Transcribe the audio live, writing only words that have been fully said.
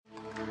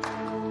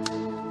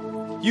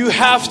You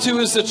have to,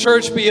 as the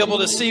church, be able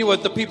to see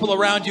what the people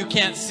around you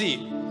can't see.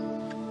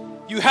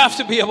 You have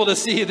to be able to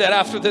see that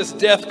after this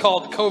death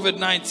called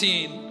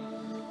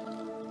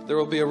COVID-19, there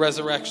will be a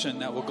resurrection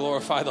that will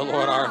glorify the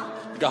Lord our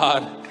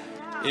God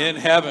in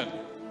heaven.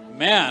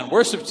 Man,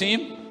 worship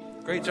team,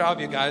 great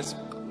job, you guys.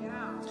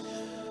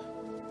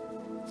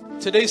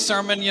 Today's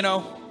sermon, is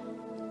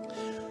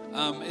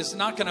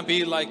not going to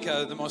be like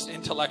the most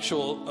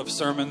intellectual of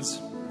sermons.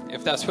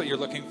 If that's what you're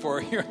looking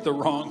for, you're at the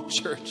wrong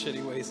church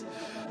anyways.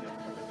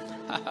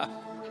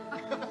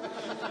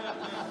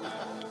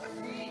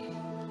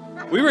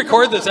 We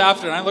record this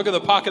after, and I look at the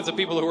pockets of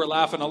people who are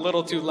laughing a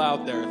little too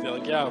loud there. They're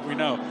like, yeah, we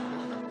know.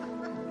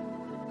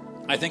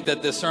 I think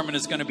that this sermon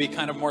is going to be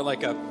kind of more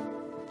like a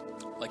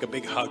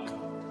big hug.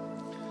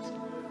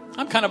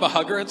 I'm kind of a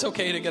hugger. It's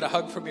okay to get a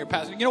hug from your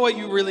pastor. You know what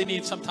you really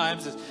need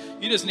sometimes is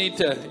you just need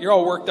to, you're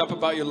all worked up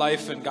about your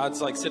life and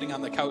God's like sitting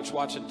on the couch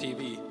watching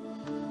TV.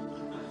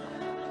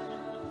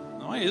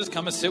 No, you just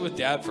come and sit with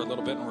Dad for a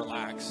little bit and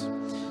relax.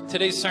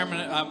 Today's sermon,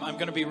 I'm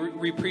going to be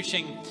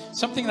re-preaching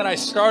something that I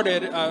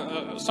started,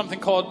 something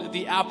called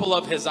the apple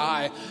of his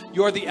eye.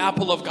 You're the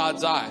apple of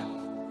God's eye.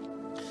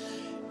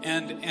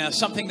 And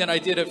something that I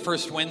did at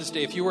First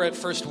Wednesday. If you were at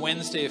First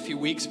Wednesday a few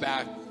weeks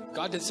back,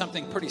 God did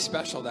something pretty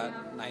special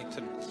that night.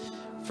 And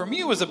for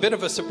me, it was a bit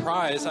of a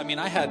surprise. I mean,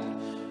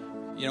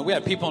 we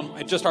had people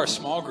in just our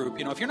small group.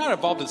 If you're not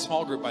involved in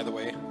small group, by the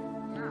way,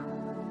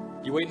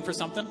 you waiting for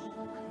something?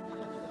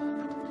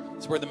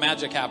 It's where the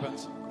magic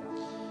happens.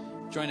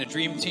 Join a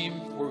dream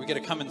team where we get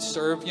to come and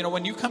serve.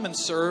 When you come and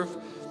serve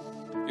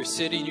your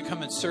city, and you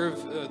come and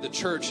serve the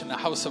church and the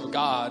house of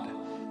God,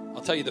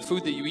 I'll tell you, the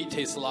food that you eat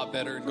tastes a lot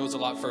better and goes a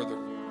lot further.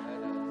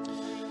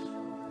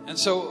 And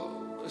so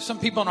some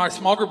people in our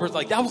small group were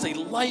like, that was a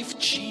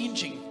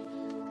life-changing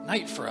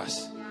night for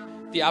us.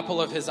 The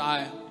apple of his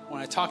eye.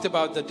 When I talked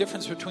about the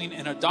difference between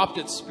an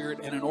adopted spirit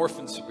and an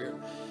orphan spirit.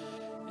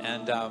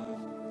 And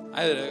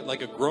I had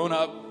a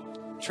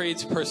grown-up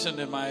tradesperson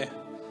in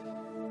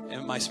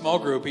my small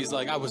group. He's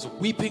like, I was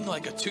weeping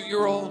like a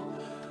 2-year-old.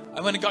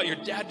 I went and got your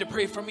dad to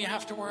pray for me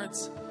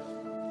afterwards.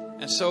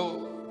 And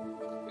so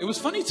it was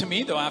funny to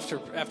me, though, after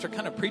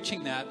kind of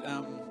preaching that,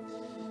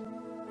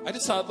 I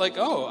just thought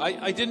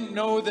I didn't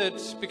know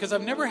that, because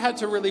I've never had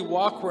to really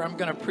walk where I'm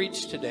going to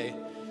preach today.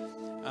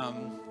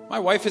 My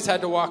wife has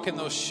had to walk in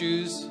those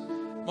shoes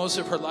most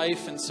of her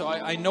life, and so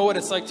I know what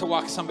it's like to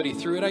walk somebody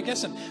through it, I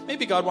guess. And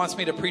maybe God wants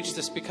me to preach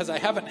this because I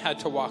haven't had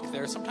to walk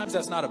there. Sometimes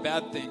that's not a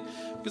bad thing,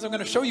 because I'm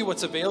going to show you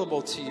what's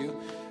available to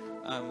you.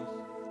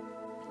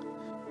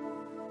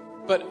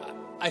 But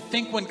I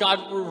think when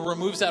God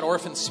removes that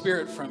orphan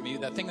spirit from you,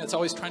 that thing that's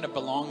always trying to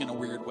belong in a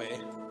weird way,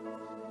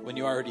 when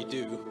you already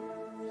do,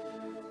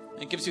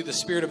 and gives you the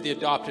spirit of the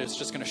adopted, it's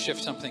just going to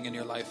shift something in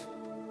your life.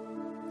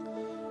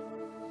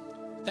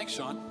 Thanks,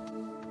 Sean.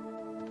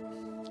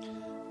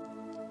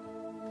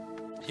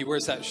 He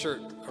wears that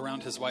shirt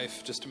around his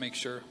wife just to make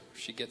sure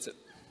she gets it.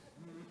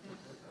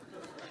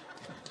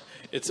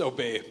 It's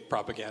Obey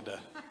propaganda.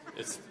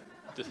 It's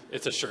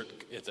a shirt.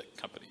 It's a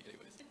company,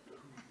 anyways.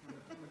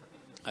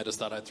 I just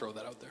thought I'd throw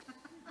that out there.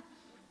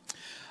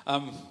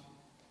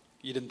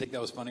 You didn't think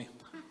that was funny?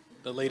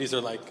 The ladies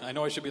are like, I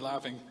know I should be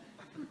laughing.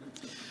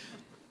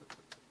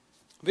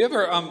 Have you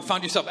ever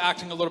found yourself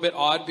acting a little bit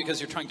odd because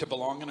you're trying to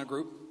belong in a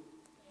group?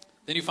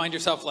 Then you find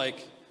yourself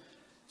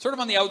sort of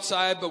on the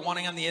outside, but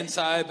wanting on the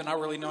inside, but not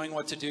really knowing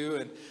what to do.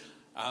 And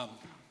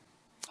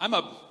I'm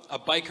a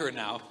biker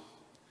now.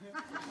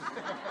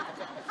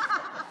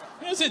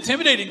 It's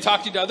intimidating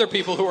talking to other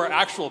people who are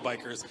actual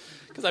bikers,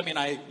 because I don't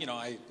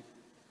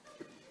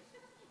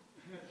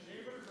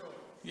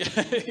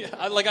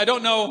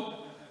know,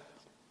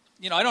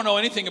 I don't know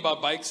anything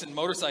about bikes and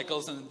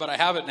motorcycles, but I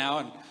have it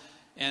now,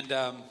 and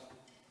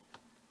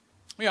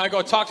I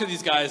go talk to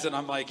these guys, and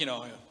I'm like,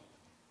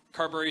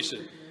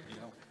 carburation,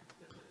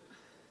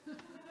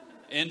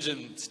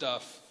 engine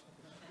stuff,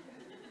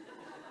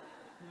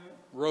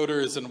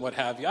 rotors and what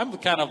have you. I'm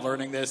kind of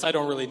learning this. I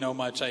don't really know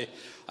much.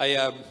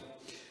 I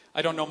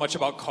don't know much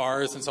about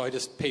cars, and so I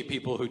just pay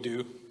people who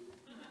do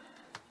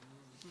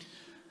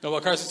know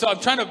about cars. So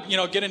I'm trying to,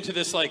 get into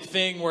this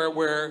thing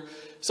where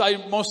so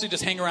I mostly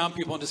just hang around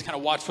people and just kind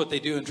of watch what they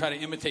do and try to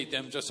imitate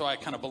them, just so I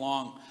kind of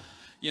belong.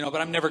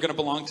 But I'm never going to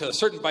belong to a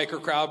certain biker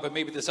crowd, but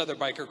maybe this other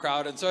biker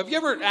crowd. And so have you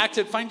ever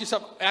find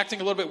yourself acting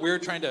a little bit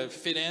weird, trying to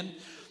fit in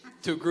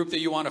to a group that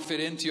you want to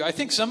fit into? I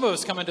think some of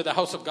us come into the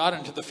house of God,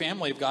 into the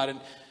family of God, and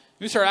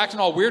you start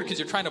acting all weird because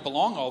you're trying to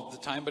belong all the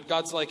time, but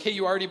God's like, hey,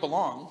 you already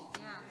belong.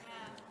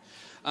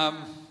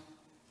 I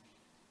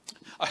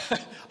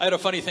had a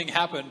funny thing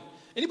happen.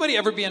 Have you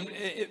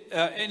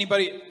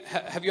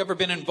ever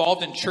been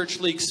involved in church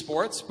league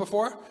sports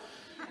before?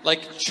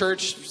 Like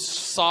church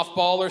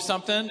softball or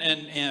something,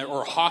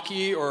 or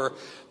hockey, or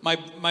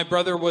my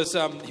brother was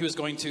he was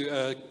going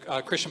to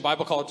a Christian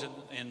Bible college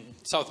in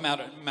South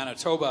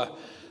Manitoba.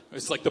 It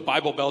was like the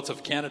Bible Belt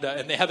of Canada,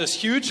 and they had this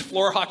huge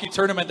floor hockey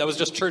tournament that was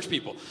just church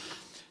people,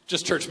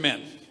 just church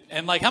men.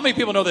 And how many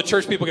people know that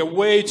church people get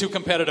way too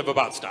competitive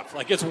about stuff?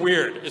 It's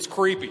weird, it's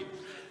creepy.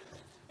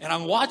 And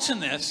I'm watching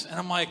this, and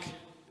I'm like,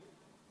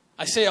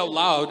 I say out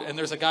loud, and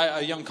there's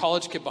a young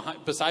college kid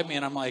beside me,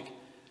 and I'm like,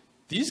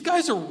 these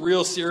guys are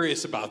real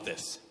serious about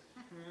this.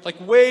 Like,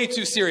 way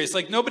too serious.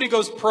 Like, nobody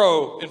goes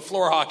pro in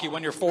floor hockey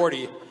when you're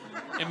 40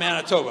 in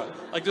Manitoba.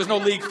 Like, there's no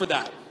league for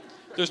that.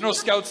 There's no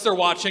scouts they're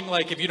watching,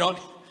 like, if you don't...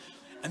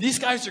 And these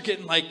guys are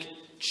getting, like,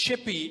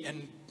 chippy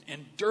and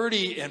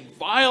dirty and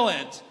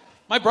violent.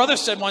 My brother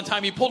said one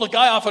time he pulled a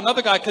guy off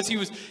another guy because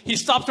he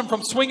stopped him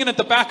from swinging at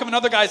the back of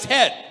another guy's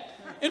head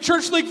in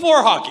church league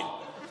floor hockey.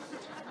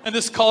 And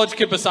this college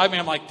kid beside me,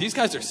 I'm like, these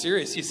guys are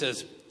serious. He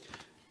says,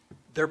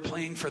 they're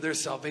playing for their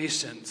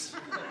salvations.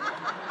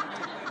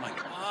 I'm like,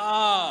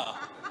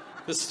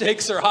 the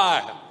stakes are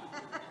high.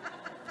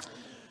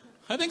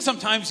 I think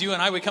sometimes you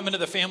and I, we come into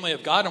the family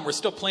of God and we're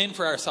still playing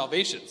for our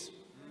salvations.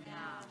 Yeah.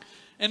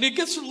 And it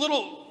gets a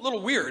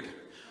little weird.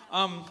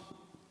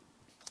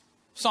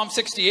 Psalm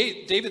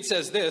 68, David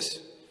says this,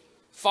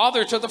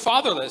 Father to the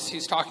fatherless.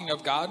 He's talking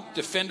of God,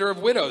 defender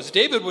of widows.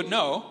 David would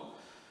know,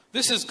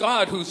 this is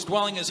God whose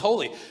dwelling is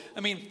holy. I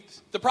mean,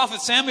 the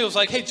prophet Samuel was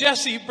like, hey,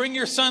 Jesse, bring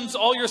your sons,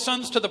 all your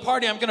sons to the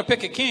party. I'm going to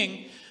pick a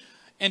king.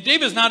 And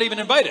David's not even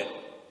invited.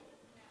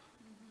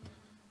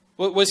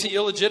 Was he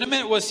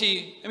illegitimate?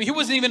 He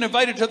wasn't even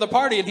invited to the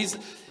party. And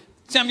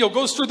Samuel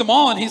goes through them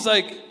all and he's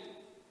like,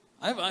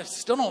 I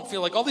still don't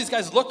feel like all these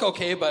guys look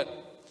okay, but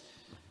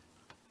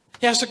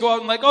he has to go out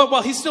and like, oh,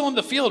 well, he's still in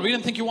the field. We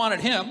didn't think you wanted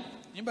him.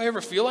 Anybody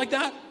ever feel like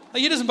that?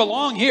 Like, he doesn't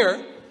belong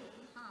here.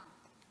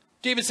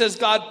 David says,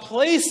 God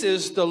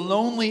places the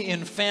lonely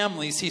in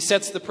families. He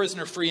sets the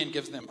prisoner free and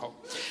gives them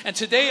hope. And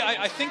today,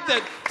 I think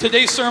that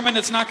today's sermon,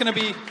 it's not going to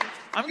be,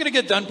 I'm going to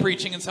get done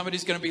preaching and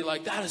somebody's going to be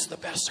like, that is the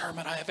best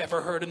sermon I have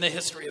ever heard in the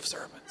history of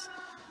sermons.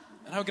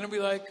 And I'm going to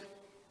be like,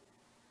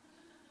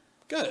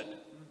 good.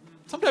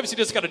 Sometimes you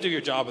just got to do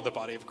your job in the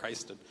body of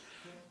Christ. And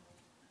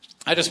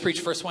I just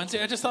preached First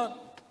Wednesday. I just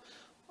thought,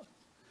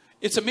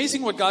 it's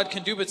amazing what God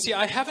can do. But see,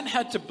 I haven't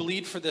had to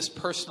bleed for this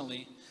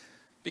personally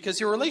because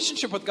your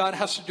relationship with God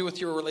has to do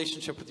with your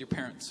relationship with your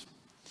parents.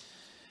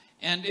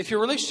 And if your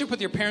relationship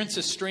with your parents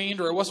is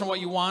strained, or it wasn't what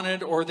you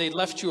wanted, or they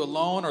left you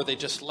alone, or they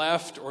just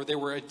left, or they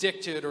were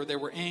addicted, or they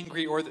were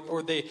angry, or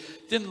they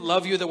didn't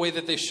love you the way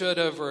that they should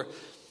have, or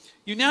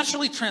you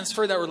naturally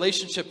transfer that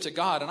relationship to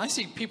God. And I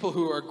see people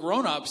who are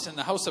grown-ups in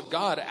the house of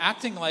God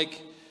acting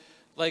like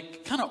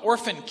kind of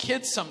orphan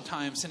kids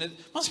sometimes. And it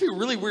must be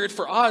really weird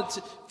for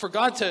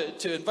God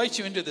to invite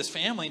you into this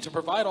family and to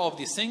provide all of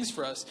these things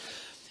for us.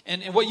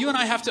 And what you and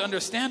I have to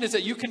understand is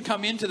that you can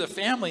come into the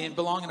family and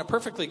belong in a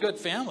perfectly good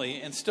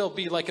family and still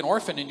be like an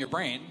orphan in your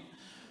brain,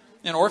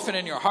 an orphan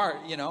in your heart,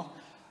 you know.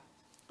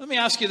 Let me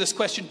ask you this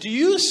question. Do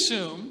you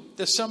assume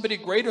that somebody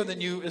greater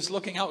than you is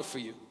looking out for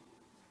you?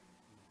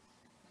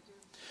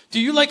 Do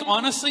you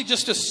honestly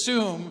just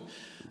assume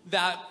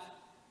that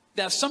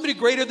somebody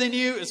greater than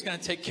you is going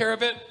to take care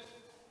of it?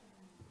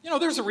 You know,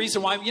 there's a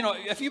reason why,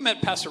 if you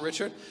met Pastor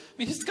Richard,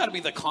 he's got to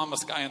be the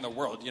calmest guy in the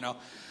world,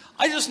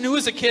 I just knew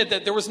as a kid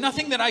that there was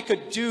nothing that I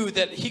could do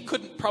that he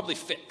couldn't probably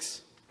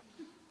fix.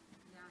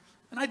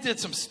 And I did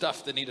some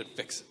stuff that needed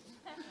fixing.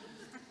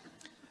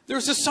 There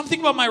was just something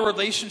about my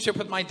relationship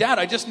with my dad.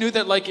 I just knew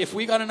that if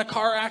we got in a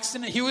car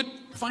accident, he would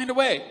find a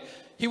way.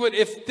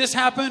 If this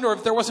happened or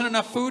if there wasn't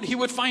enough food, he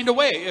would find a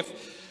way.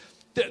 If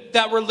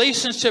that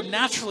relationship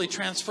naturally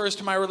transfers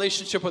to my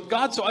relationship with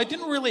God. So I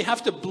didn't really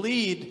have to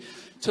bleed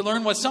to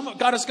learn what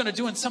God is going to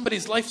do in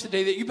somebody's life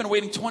today that you've been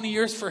waiting 20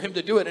 years for him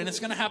to do it. And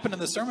it's going to happen in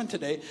the sermon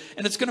today.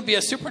 And it's going to be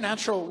a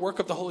supernatural work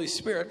of the Holy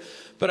Spirit.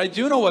 But I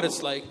do know what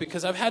it's like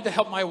because I've had to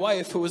help my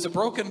wife, who was a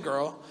broken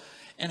girl,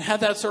 and had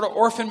that sort of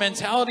orphan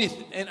mentality.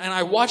 And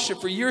I watched it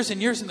for years and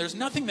years. And there's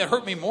nothing that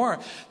hurt me more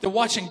than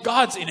watching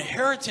God's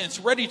inheritance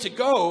ready to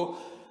go.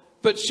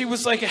 But she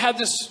was had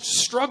this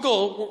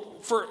struggle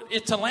for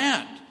it to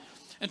land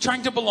and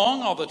trying to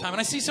belong all the time.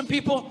 And I see some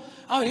people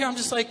out here, I'm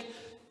just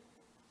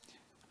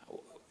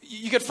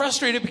you get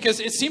frustrated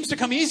because it seems to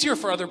come easier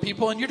for other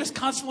people and you're just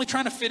constantly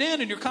trying to fit in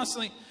and you're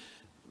constantly,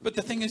 but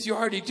the thing is you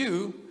already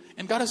do,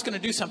 and God is going to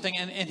do something,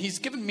 and he's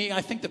given me,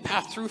 I think, the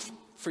path through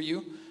for you.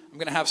 I'm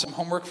going to have some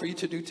homework for you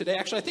to do today.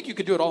 Actually, I think you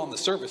could do it all in the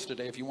service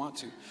today if you want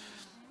to.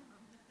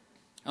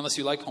 Unless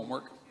you like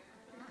homework.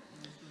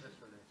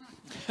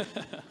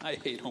 I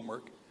hate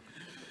homework.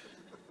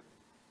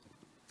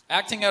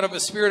 Acting out of a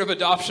spirit of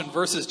adoption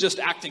versus just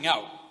acting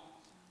out.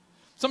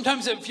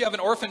 Sometimes if you have an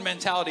orphan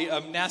mentality,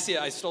 Nasia,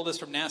 I stole this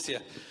from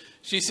Nasia.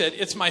 She said,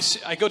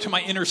 I go to my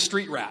inner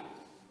street rat.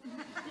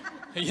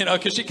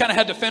 Because she kind of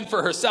had to fend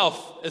for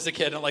herself as a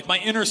kid. And my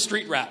inner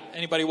street rat.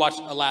 Anybody watch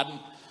Aladdin?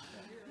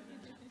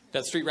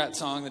 That street rat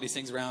song that he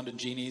sings around, and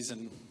genies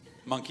and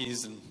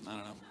monkeys and I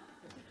don't know.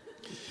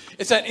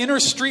 It's that inner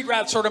street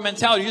rat sort of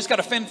mentality. You just got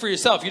to fend for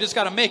yourself. You just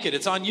got to make it.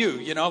 It's on you.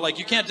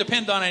 You can't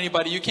depend on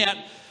anybody. You can't.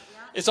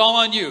 It's all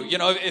on you.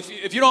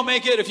 If you don't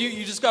make it,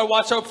 you just got to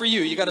watch out for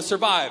you. You got to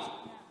survive.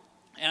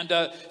 And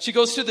she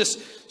goes to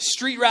this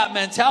street rat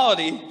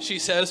mentality, she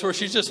says, where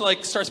she just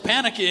starts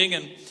panicking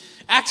and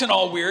acting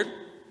all weird.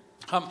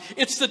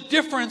 It's the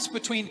difference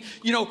between,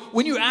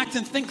 when you act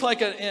and think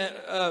like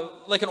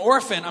an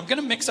orphan. I'm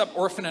going to mix up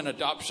orphan and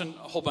adoption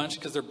a whole bunch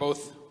because they're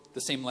both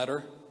the same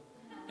letter.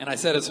 And I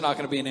said it's not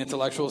going to be an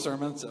intellectual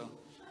sermon, so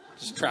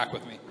just track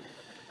with me.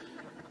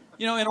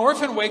 You know, an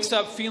orphan wakes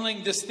up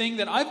feeling this thing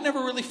that I've never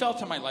really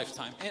felt in my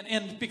lifetime.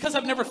 And because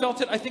I've never felt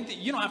it, I think that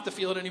you don't have to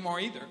feel it anymore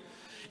either.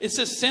 It's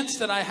this sense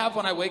that I have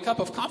when I wake up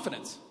of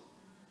confidence.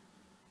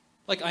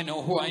 Like, I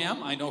know who I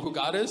am. I know who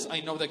God is. I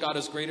know that God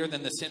is greater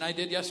than the sin I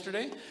did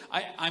yesterday.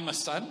 I'm a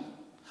son.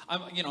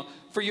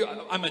 For you,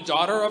 I'm a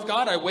daughter of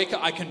God. I wake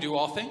up, I can do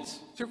all things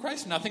through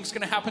Christ. Nothing's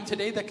going to happen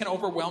today that can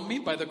overwhelm me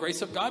by the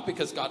grace of God,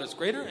 because God is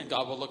greater and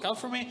God will look out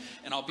for me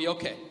and I'll be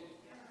okay.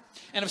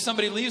 And if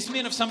somebody leaves me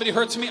and if somebody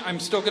hurts me, I'm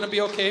still going to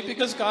be okay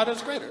because God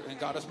is greater and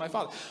God is my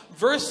Father.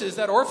 Versus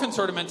that orphan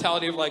sort of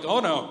mentality of like, oh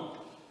no,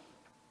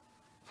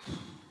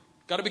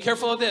 got to be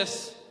careful of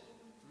this.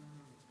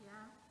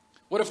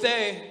 What if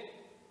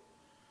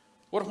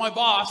my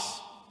boss,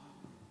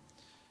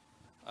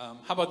 how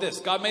about this?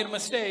 God made a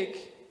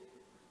mistake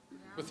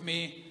with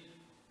me.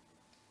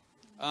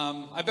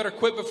 I better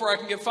quit before I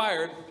can get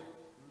fired.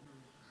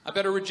 I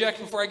better reject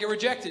before I get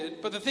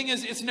rejected. But the thing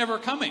is, it's never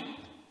coming.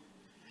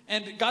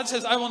 And God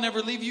says, I will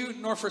never leave you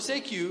nor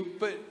forsake you.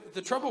 But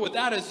the trouble with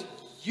that is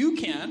you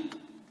can.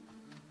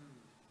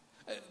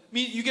 I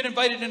mean, you get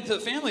invited into the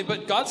family,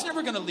 but God's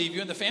never going to leave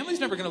you and the family's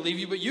never going to leave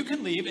you, but you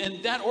can leave,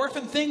 and that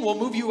orphan thing will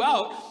move you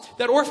out.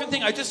 That orphan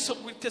thing, I just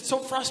get so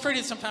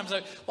frustrated sometimes.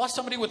 I watch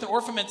somebody with an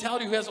orphan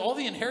mentality who has all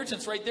the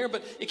inheritance right there,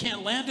 but it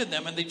can't land in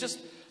them, and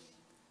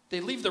they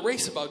leave the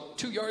race about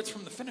 2 yards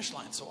from the finish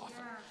line so often.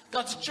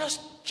 God's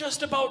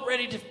just about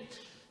ready to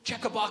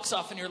check a box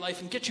off in your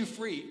life and get you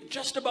free.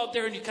 Just about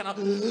there, and you kind of,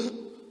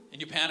 and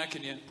you panic,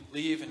 and you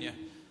leave, and you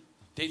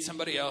date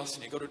somebody else,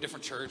 and you go to a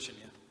different church, and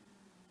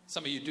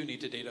some of you do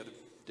need to date other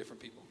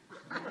different people.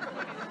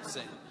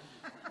 Same.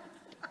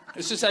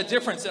 It's just that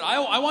difference that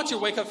I want you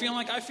to wake up feeling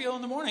like I feel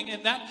in the morning,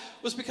 and that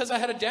was because I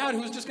had a dad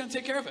who was just going to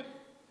take care of it.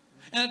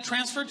 And it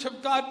transferred to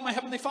God, my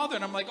Heavenly Father,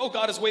 and I'm like, oh,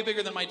 God is way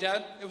bigger than my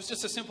dad. It was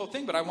just a simple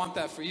thing, but I want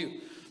that for you.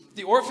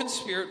 The orphan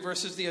spirit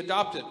versus the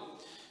adopted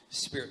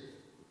spirit.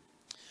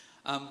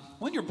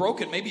 When you're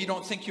broken, maybe you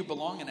don't think you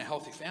belong in a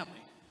healthy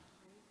family.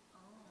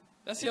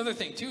 That's the other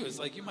thing, too, is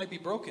like you might be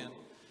broken.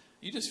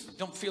 You just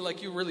don't feel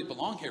like you really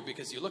belong here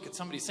because you look at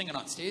somebody singing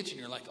on stage and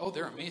you're like, oh,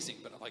 they're amazing.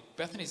 But like,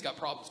 Bethany's got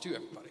problems too,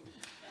 everybody.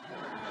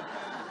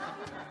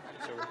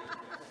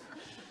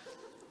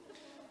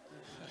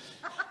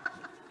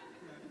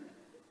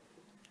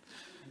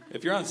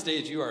 If you're on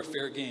stage, you are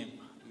fair game,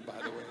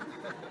 by the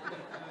way.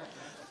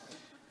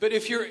 But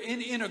if you're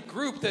in a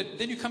group,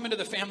 then you come into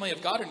the family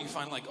of God and you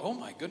find like, oh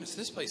my goodness,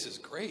 this place is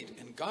great.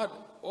 And God,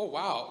 oh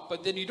wow.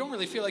 But then you don't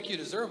really feel like you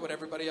deserve what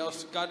everybody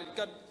else, God,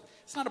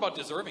 it's not about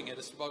deserving it.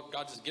 It's about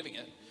God just giving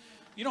it.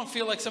 You don't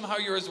feel like somehow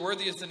you're as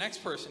worthy as the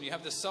next person. You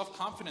have this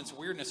self-confidence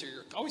weirdness, or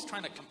you're always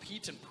trying to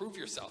compete and prove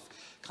yourself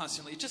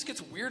constantly. It just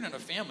gets weird in a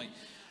family.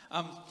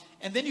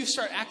 And then you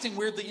start acting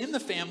weirdly in the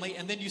family,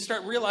 and then you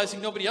start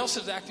realizing nobody else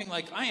is acting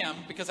like I am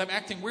because I'm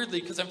acting weirdly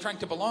because I'm trying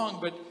to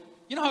belong. But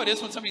you know how it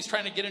is when somebody's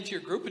trying to get into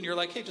your group and you're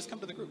like, hey, just come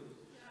to the group.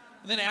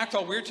 And then they act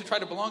all weird to try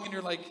to belong, and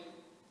you're like,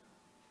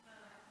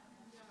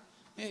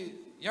 hey,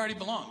 you already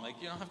belong. Like,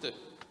 you don't have to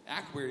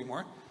act weird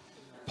anymore.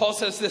 Paul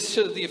says this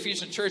to the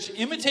Ephesian church,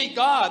 imitate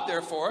God,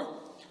 therefore,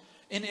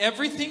 in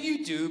everything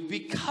you do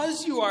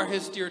because you are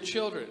his dear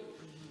children.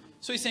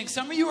 So he's saying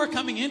some of you are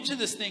coming into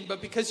this thing, but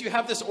because you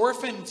have this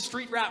orphan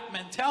street rat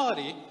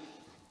mentality,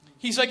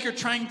 he's like you're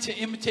trying to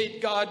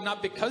imitate God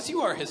not because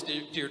you are his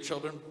dear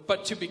children,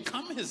 but to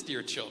become his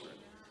dear children.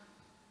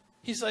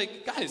 He's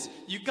like, guys,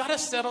 you got to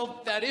settle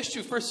that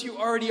issue first. You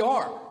already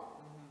are.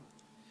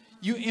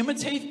 You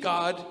imitate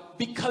God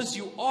because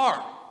you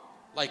are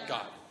like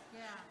God.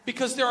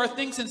 Because there are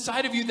things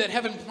inside of you that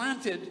heaven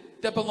planted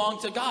that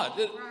belong to God.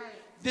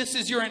 This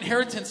is your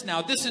inheritance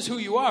now. This is who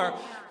you are.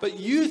 But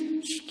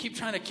you keep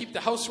trying to keep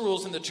the house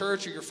rules in the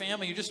church or your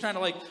family. You're just trying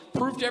to like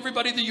prove to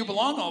everybody that you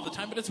belong all the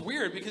time. But it's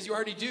weird because you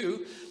already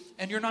do.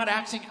 And you're not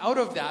acting out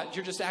of that.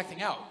 You're just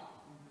acting out.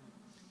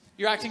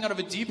 You're acting out of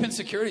a deep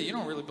insecurity. You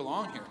don't really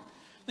belong here.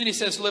 Then he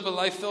says, live a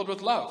life filled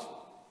with love.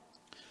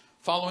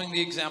 Following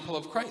the example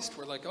of Christ.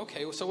 We're like,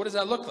 okay, so what does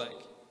that look like?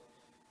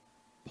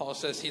 Paul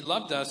says he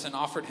loved us and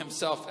offered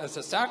himself as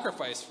a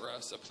sacrifice for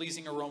us, a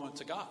pleasing aroma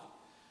to God.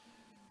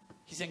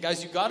 He's saying,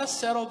 guys, you got to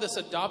settle this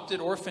adopted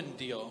orphan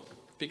deal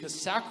because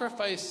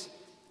sacrifice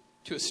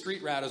to a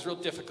street rat is real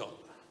difficult.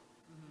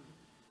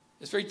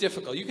 It's very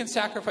difficult. You can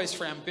sacrifice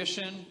for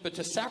ambition, but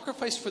to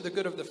sacrifice for the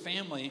good of the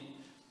family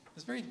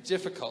is very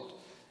difficult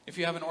if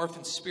you have an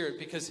orphan spirit,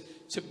 because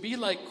to be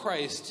like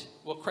Christ,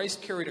 well,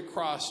 Christ carried a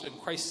cross and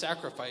Christ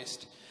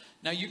sacrificed.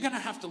 Now you're going to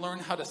have to learn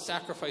how to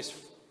sacrifice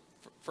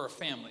for a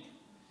family.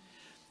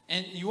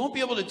 And you won't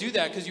be able to do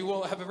that because you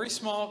will have a very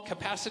small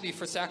capacity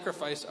for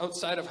sacrifice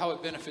outside of how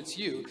it benefits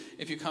you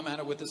if you come at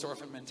it with this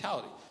orphan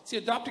mentality. See,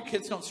 adopted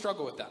kids don't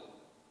struggle with that.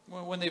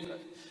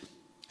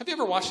 Have you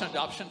ever watched an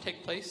adoption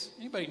take place?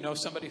 Anybody know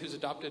somebody who's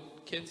adopted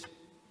kids?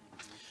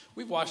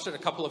 We've watched it a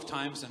couple of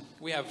times, and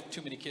we have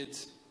too many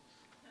kids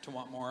to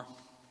want more.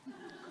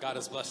 God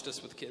has blessed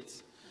us with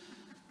kids.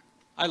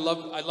 I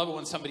love it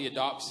when somebody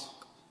adopts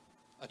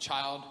a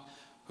child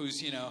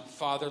who's,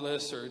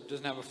 fatherless or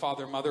doesn't have a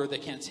father or mother, or they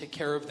can't take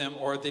care of them,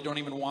 or they don't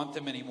even want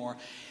them anymore.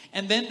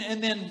 And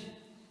then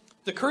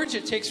the courage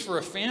it takes for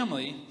a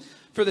family,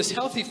 for this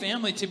healthy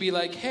family to be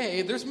like,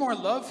 hey, there's more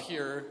love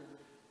here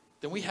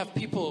than we have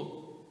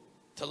people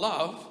to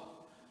love.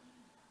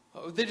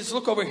 They just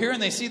look over here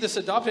and they see this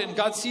adopted, and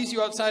God sees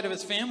you outside of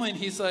his family, and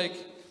he's like,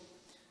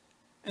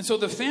 and so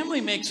the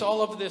family makes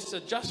all of this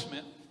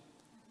adjustment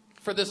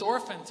for this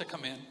orphan to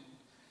come in.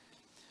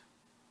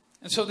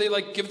 And so they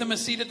give them a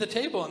seat at the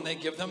table, and they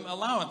give them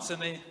allowance,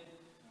 and they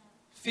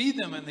feed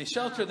them, and they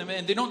shelter them,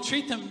 and they don't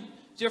treat them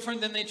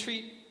different than they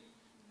treat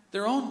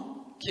their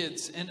own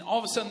kids. And all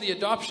of a sudden the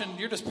adoption,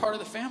 you're just part of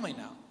the family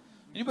now.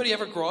 Anybody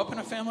ever grow up in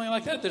a family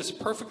like that? There's a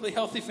perfectly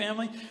healthy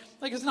family.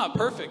 It's not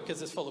perfect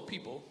because it's full of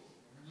people.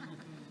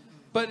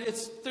 But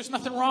there's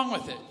nothing wrong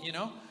with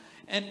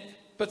it,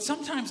 But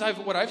sometimes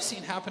what I've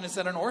seen happen is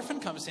that an orphan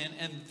comes in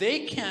and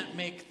they can't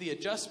make the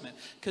adjustment,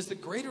 because the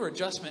greater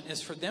adjustment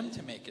is for them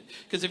to make it.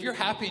 Because if you're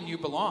happy and you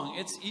belong,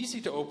 it's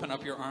easy to open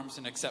up your arms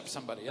and accept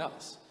somebody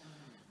else.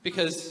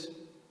 Because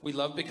we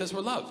love because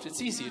we're loved.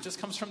 It's easy. It just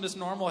comes from this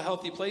normal,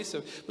 healthy place.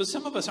 But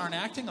some of us aren't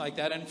acting like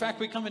that. And in fact,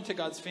 we come into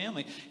God's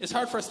family. It's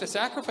hard for us to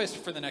sacrifice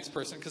for the next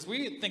person because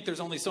we think there's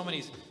only so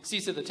many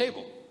seats at the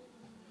table.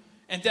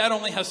 And Dad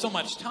only has so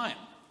much time.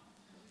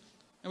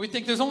 And we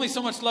think there's only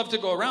so much love to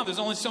go around. There's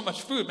only so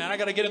much food. Man, I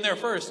got to get in there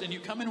first. And you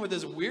come in with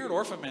this weird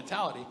orphan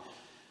mentality.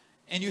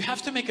 And you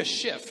have to make a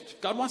shift.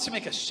 God wants to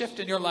make a shift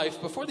in your life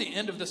before the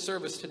end of the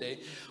service today,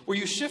 where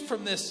you shift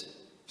from this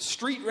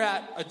street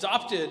rat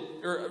adopted,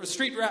 or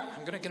street rat,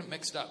 I'm going to get it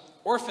mixed up,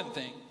 orphan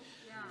thing,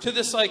 to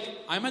this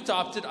I'm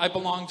adopted, I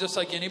belong just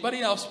like anybody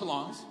else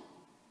belongs.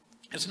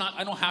 It's not,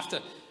 I don't have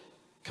to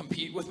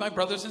compete with my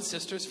brothers and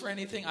sisters for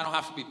anything. I don't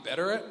have to be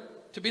better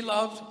to be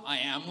loved. I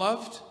am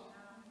loved.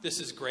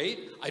 This is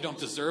great. I don't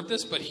deserve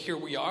this, but here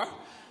we are.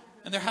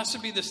 And there has to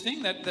be this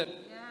thing that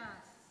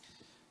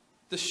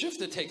the shift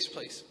that takes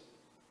place.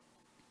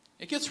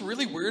 It gets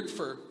really weird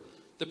for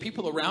the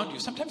people around you.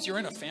 Sometimes you're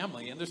in a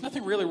family and there's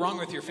nothing really wrong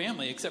with your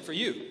family except for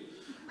you.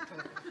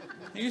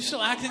 And you're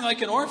still acting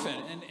like an orphan,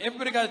 and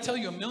everybody got to tell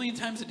you 1,000,000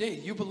 times a day,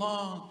 you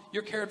belong,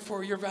 you're cared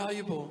for, you're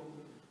valuable.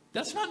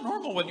 That's not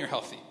normal when you're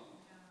healthy.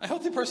 A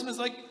healthy person is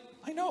like,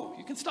 I know,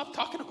 you can stop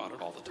talking about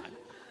it all the time.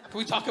 Can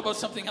we talk about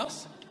something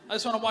else? I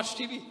just want to watch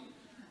TV.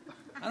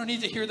 I don't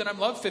need to hear that I'm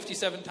loved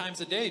 57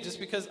 times a day just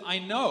because I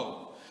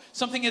know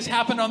something has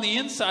happened on the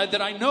inside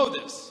that I know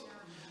this.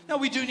 Now,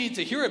 we do need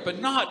to hear it,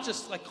 but not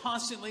just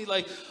constantly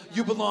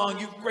you belong,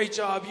 you great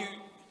job, you.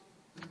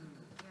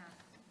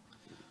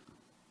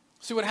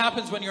 See, what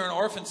happens when you're an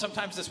orphan,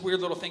 sometimes this weird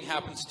little thing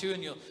happens too,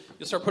 and you'll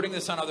start putting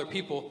this on other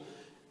people.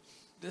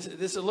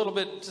 This a little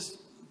bit just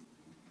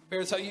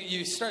bears out.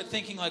 You start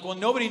thinking well,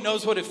 nobody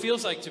knows what it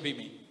feels like to be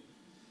me.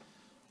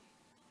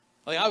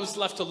 I was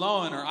left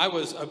alone, or I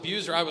was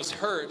abused, or I was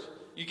hurt.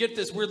 You get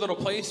this weird little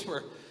place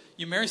where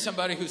you marry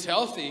somebody who's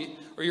healthy,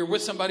 or you're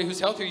with somebody who's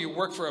healthy, or you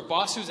work for a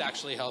boss who's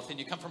actually healthy, and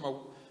you come from a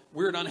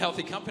weird,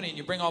 unhealthy company, and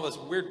you bring all this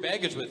weird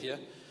baggage with you.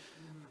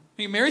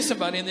 You marry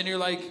somebody, and then you're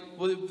like,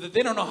 well,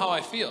 they don't know how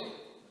I feel.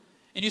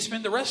 And you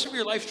spend the rest of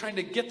your life trying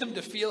to get them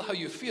to feel how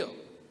you feel.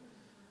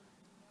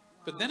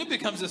 But then it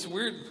becomes this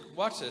weird,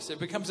 watch this, it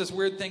becomes this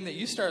weird thing that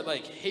you start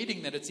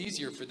hating that it's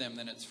easier for them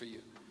than it's for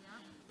you.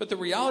 But the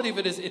reality of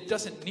it is it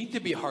doesn't need to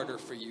be harder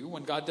for you.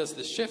 When God does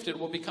this shift, it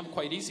will become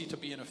quite easy to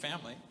be in a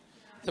family,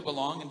 to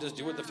belong and just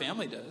do what the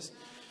family does.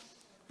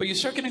 But you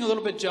start getting a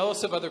little bit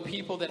jealous of other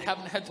people that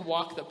haven't had to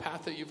walk the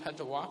path that you've had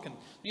to walk. And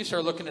you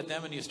start looking at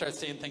them and you start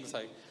saying things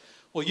like,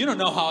 well, you don't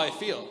know how I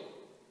feel.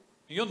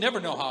 You'll never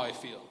know how I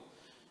feel.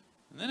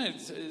 And then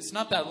it's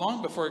not that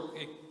long before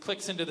it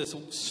clicks into this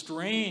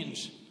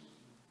strange,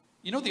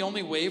 the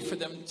only way for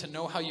them to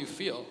know how you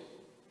feel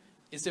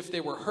is if they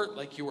were hurt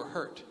like you were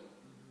hurt.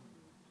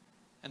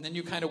 And then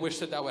you kind of wish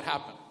that would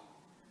happen.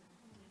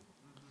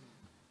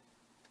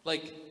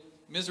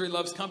 Misery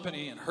loves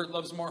company, and hurt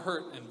loves more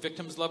hurt, and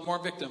victims love more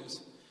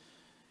victims.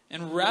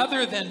 And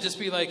rather than just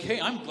be like,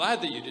 hey, I'm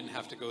glad that you didn't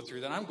have to go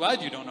through that. I'm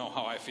glad you don't know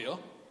how I feel.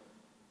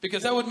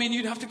 Because that would mean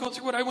you'd have to go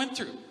through what I went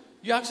through.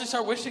 You actually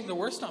start wishing the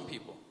worst on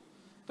people.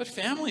 But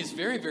family is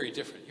very, very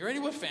different. You ready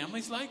what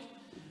family's like?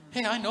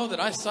 Hey, I know that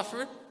I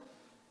suffered,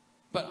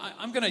 but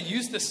I'm going to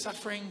use this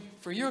suffering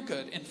for your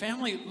good. And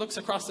family looks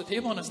across the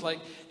table and it's like,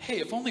 hey,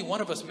 if only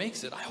one of us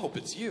makes it, I hope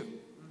it's you.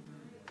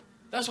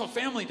 That's what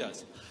family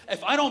does.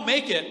 If I don't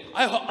make it,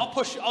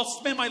 I'll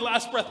spend my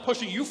last breath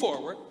pushing you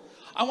forward.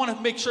 I want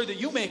to make sure that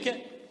you make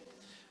it.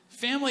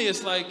 Family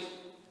is I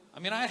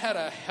had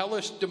a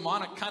hellish,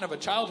 demonic kind of a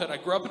childhood. I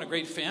grew up in a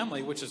great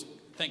family, which is,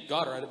 thank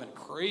God, or I'd have been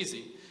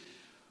crazy.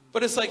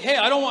 But it's hey,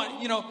 I don't want,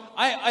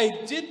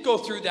 I did go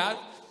through that.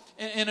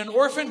 And an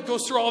orphan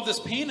goes through all of this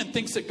pain and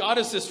thinks that God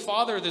is this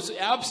father that's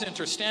absent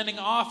or standing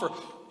off or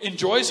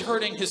enjoys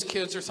hurting his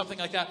kids or something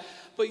like that.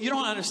 But you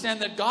don't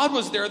understand that God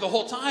was there the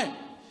whole time.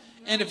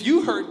 And if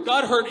you hurt,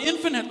 God hurt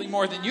infinitely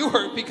more than you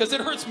hurt, because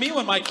it hurts me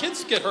when my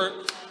kids get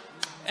hurt.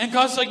 And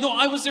God's like, no,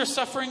 I was there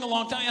suffering a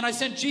long time, and I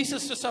sent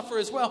Jesus to suffer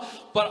as well.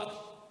 But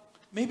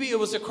maybe it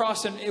was a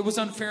cross and it was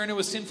unfair and it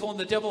was sinful and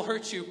the devil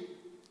hurt you.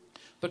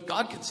 But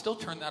God can still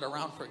turn that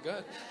around for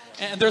good.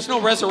 And there's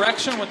no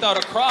resurrection without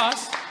a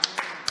cross.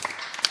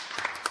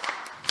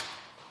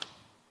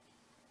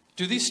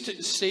 Do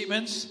these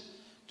statements,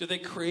 do they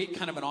create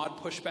kind of an odd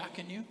pushback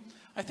in you?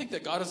 I think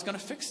that God is going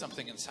to fix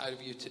something inside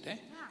of you today.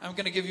 I'm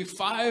going to give you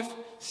 5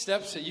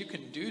 steps that you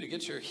can do to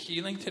get your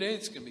healing today.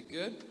 It's going to be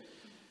good.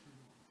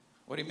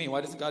 What do you mean?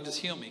 Why doesn't God just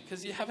heal me?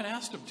 Because you haven't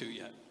asked him to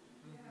yet.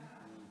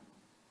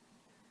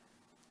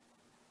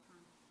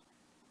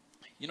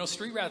 You know,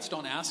 street rats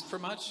don't ask for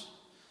much.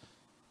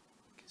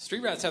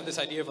 Street rats have this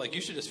idea of like,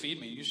 you should just feed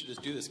me. You should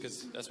just do this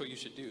because that's what you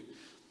should do.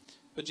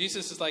 But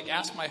Jesus is like,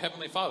 ask my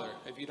heavenly Father.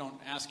 If you don't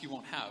ask, you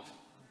won't have.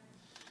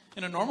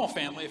 In a normal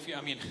family,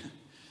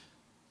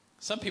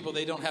 some people,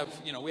 they don't have,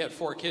 we had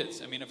 4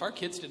 kids. I mean, if our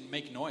kids didn't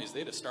make noise,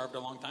 they'd have starved a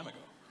long time ago.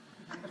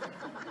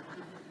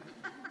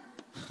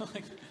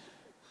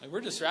 like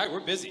we're distracted.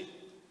 We're busy.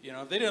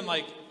 If they didn't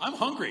I'm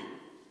hungry,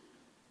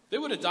 they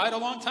would have died a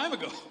long time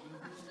ago.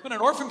 When an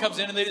orphan comes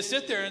in and they just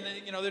sit there and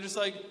they're just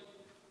like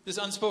this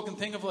unspoken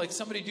thing of like,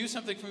 somebody do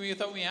something for me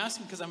without me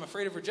asking because I'm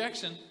afraid of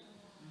rejection.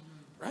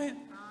 Right?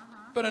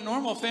 But a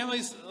normal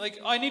family's like,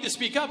 I need to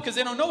speak up because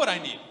they don't know what I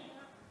need.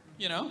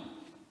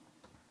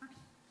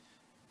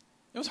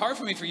 It was hard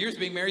for me for years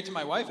being married to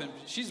my wife, and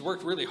she's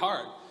worked really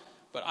hard.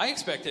 But I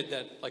expected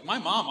that, my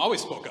mom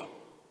always spoke up.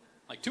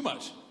 Too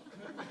much.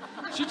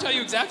 She'd tell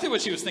you exactly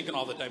what she was thinking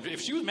all the time.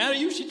 If she was mad at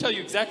you, she'd tell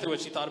you exactly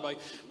what she thought about you.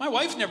 My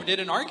wife never did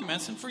in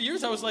arguments, and for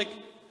years I was like,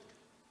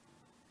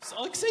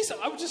 say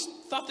something. I just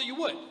thought that you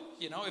would.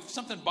 If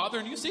something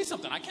bothering you, say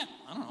something. I can't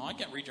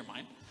read your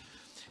mind.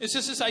 It's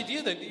just this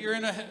idea that you're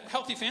in a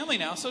healthy family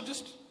now, so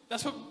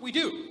that's what we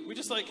do. We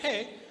just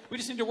hey, we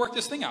just need to work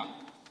this thing out.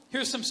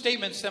 Here's some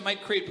statements that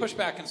might create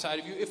pushback inside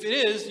of you. If it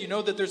is, you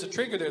know that there's a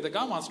trigger there that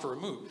God wants to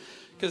remove.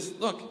 Because,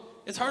 look,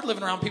 it's hard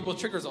living around people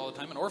with triggers all the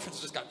time. And orphans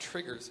just got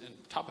triggers and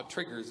top of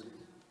triggers.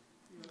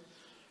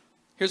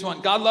 Here's one.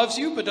 God loves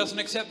you, but doesn't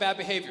accept bad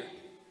behavior.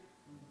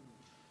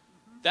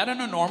 That in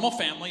a normal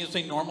family is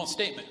a normal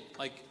statement.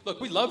 Look,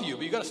 we love you,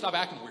 but you got to stop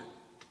acting weird.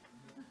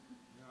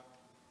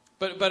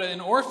 But an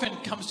orphan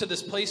comes to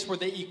this place where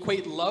they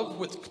equate love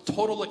with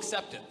total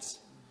acceptance.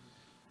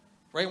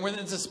 Right? We're in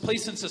this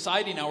place in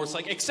society now where it's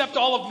accept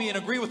all of me and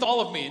agree with all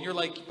of me. And you're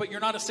but you're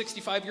not a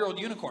 65-year-old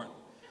unicorn.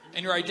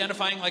 And you're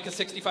identifying like a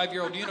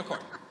 65-year-old unicorn.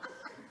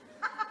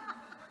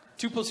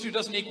 2 + 2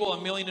 doesn't equal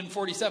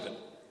 1,047,000.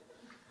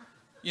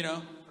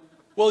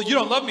 Well, you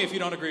don't love me if you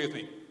don't agree with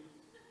me.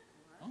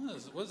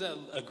 What does that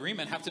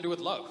agreement have to do with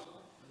love?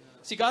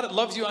 See, God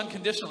loves you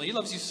unconditionally. He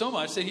loves you so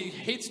much that he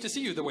hates to see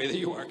you the way that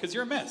you are because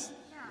you're a mess.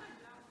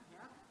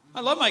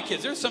 I love my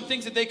kids. There's some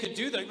things that they could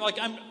do that,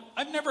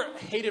 I've never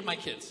hated my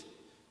kids.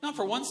 Not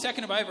for 1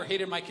 second have I ever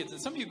hated my kids. And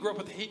some of you grew up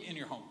with hate in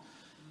your home.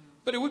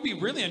 But it would be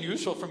really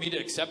unusual for me to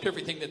accept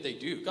everything that they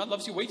do. God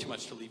loves you way too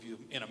much to leave you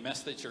in a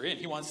mess that you're in.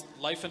 He wants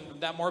life and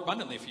that more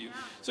abundantly for you.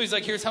 So he's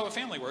like, here's how a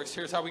family works.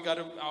 Here's how we got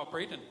to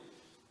operate. And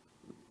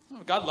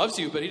God loves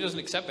you, but he doesn't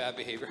accept bad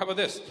behavior. How about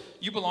this?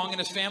 You belong in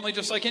his family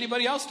just like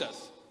anybody else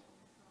does.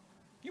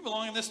 You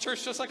belong in this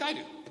church just like I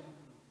do.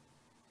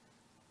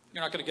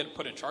 You're not going to get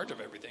put in charge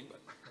of everything,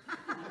 but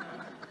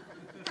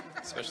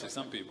especially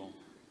some people.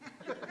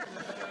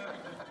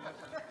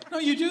 No,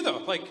 you do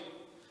though.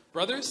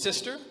 Brother,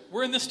 sister,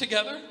 we're in this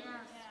together.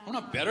 I'm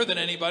not better than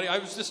anybody. I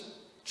was just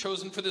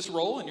chosen for this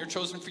role, and you're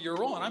chosen for your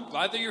role, and I'm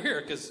glad that you're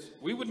here because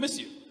we would miss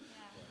you.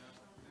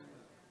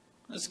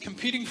 This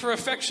competing for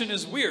affection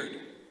is weird.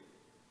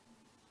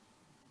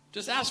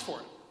 Just ask for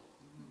it.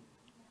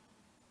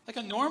 Like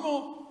a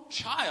normal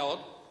child,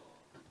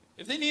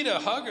 if they need a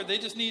hug or they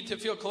just need to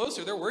feel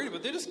closer, they're worried,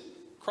 but they just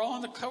crawl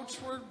on the couch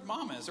where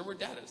mom is or where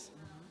dad is.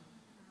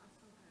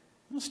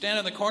 We'll stand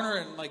in the corner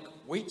and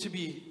wait to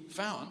be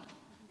found.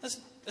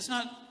 That's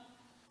not,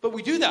 but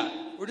we do that.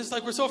 We're just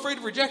we're so afraid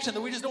of rejection that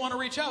we just don't want to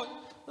reach out.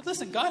 But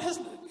listen,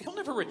 he'll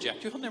never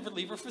reject you. He'll never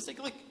leave or forsake.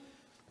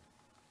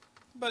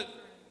 But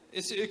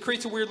it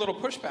creates a weird little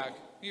pushback.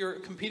 You're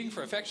competing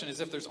for affection as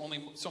if there's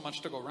only so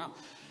much to go around.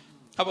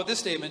 How about this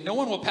statement? No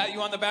one will pat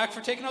you on the back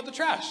for taking out the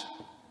trash.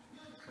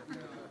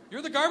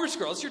 You're the garbage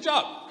girl. It's your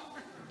job.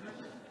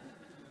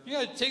 You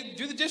gotta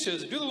do the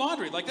dishes, do the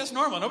laundry. That's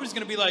normal. Nobody's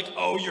gonna be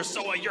oh,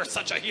 you're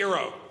such a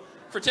hero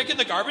for taking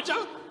the garbage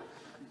out.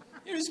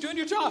 You're just doing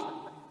your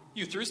job.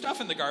 You threw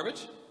stuff in the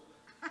garbage.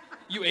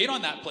 You ate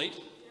on that plate.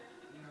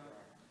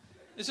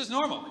 This is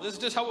normal. This is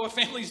just what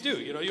families do.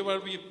 You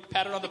want to be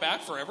patted on the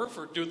back forever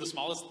for doing the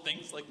smallest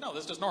things? No,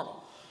 this is just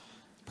normal.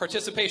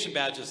 Participation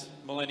badges,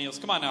 millennials.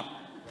 Come on now.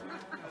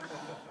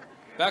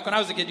 Back when I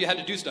was a kid, you had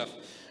to do stuff.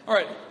 All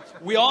right.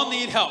 We all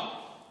need help.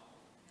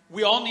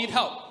 We all need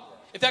help.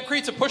 If that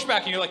creates a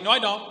pushback and you're no, I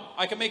don't.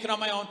 I can make it on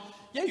my own.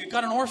 Yeah, you've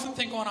got an orphan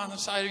thing going on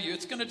inside of you.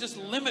 It's going to just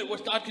limit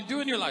what God can do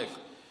in your life.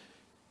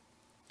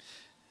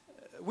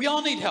 We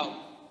all need help.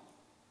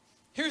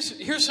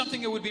 Here's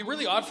something that would be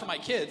really odd for my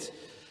kids.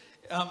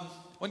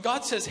 When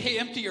God says, hey,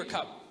 empty your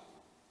cup.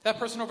 That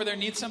person over there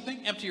needs something,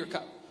 empty your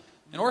cup.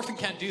 An orphan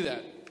can't do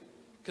that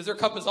because their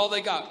cup is all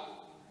they got.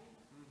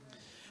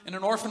 And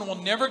an orphan will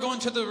never go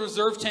into the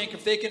reserve tank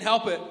if they can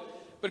help it.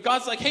 But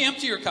God's hey,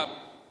 empty your cup.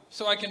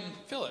 so I can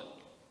fill it.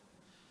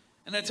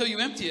 And until you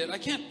empty it, I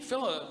can't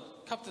fill a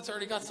cup that's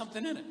already got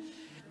something in it.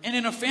 And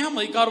in a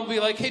family, God will be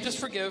like, hey, just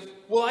forgive.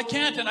 Well, I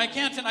can't, and I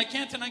can't, and I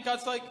can't. And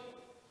God's like,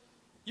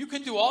 you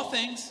can do all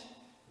things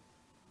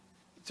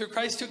through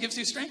Christ who gives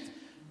you strength.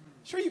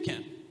 Sure you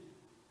can.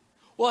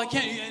 Well, I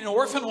can't. An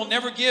orphan will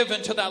never give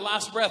until that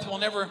last breath.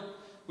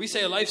 We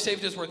say a life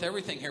saved is worth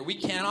everything here. We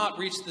cannot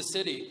reach the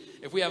city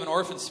if we have an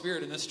orphan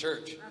spirit in this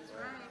church.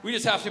 We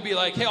just have to be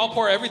like, hey, I'll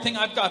pour everything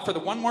I've got for the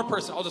one more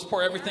person. I'll just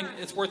pour everything.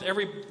 It's worth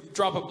every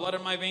drop of blood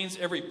in my veins,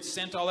 every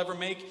cent I'll ever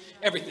make,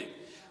 everything.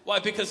 Why?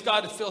 Because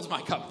God fills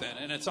my cup then,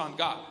 and it's on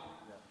God.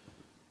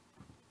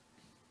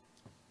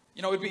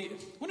 You know, wouldn't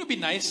it be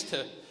nice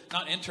to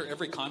not enter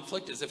every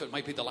conflict as if it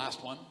might be the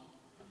last one?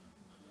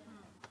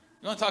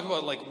 You want to talk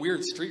about like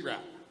weird street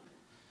rat?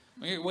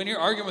 When you're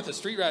arguing with a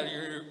street rat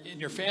in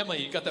your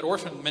family, you've got that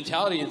orphan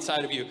mentality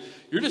inside of you.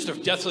 You're just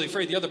deathly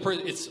afraid the other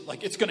person, it's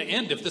going to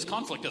end if this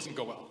conflict doesn't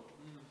go well.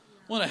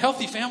 Well, in a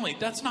healthy family,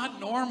 that's not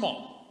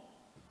normal.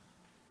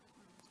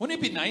 Wouldn't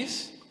it be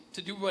nice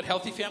to do what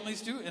healthy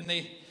families do? And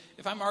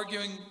if I'm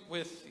arguing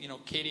with,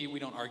 Katie, we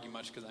don't argue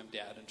much because I'm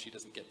dad and she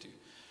doesn't get to.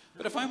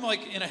 But if I'm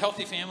like in a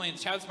healthy family and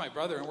Chad's my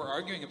brother and we're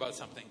arguing about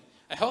something,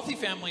 a healthy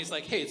family is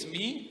like, hey, it's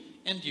me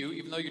and you,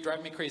 even though you're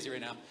driving me crazy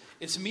right now.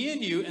 It's me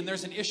and you, and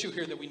there's an issue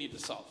here that we need to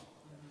solve.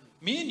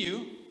 Me and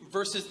you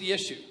versus the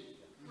issue.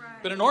 Right.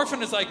 But an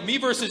orphan is like me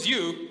versus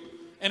you,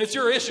 and it's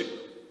your issue.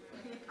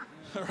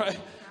 Right?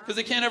 Because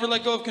they can't ever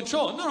let go of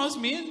control. No, it's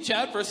me and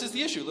Chad versus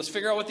the issue. Let's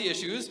figure out what the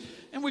issue is.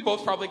 And we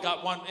both probably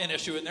got an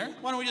issue in there.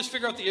 Why don't we just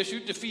figure out the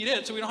issue, defeat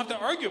it, so we don't have to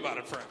argue about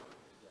it forever?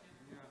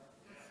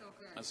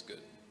 That's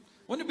good.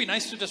 Wouldn't it be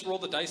nice to just roll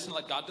the dice and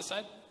let God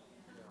decide?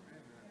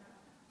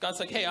 God's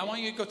like, hey, I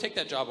want you to go take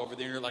that job over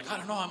there. And you're like, I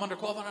don't know, I'm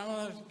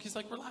underqualified. He's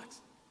like, relax.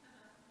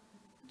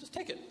 Just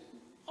take it.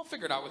 I'll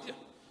figure it out with you.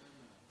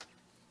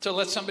 So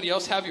let somebody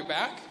else have your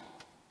back.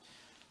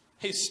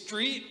 Hey,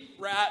 street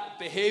rat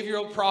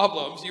behavioral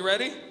problems, you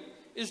ready?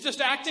 Is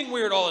just acting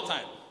weird all the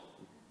time.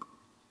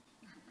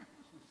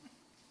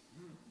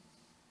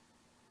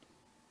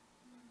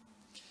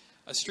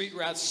 A street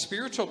rat's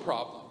spiritual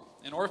problem,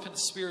 an orphan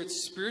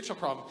spirit's spiritual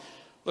problem.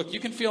 Look,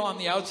 you can feel on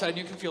the outside and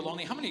you can feel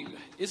lonely.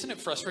 Isn't it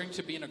frustrating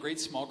to be in a great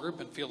small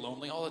group and feel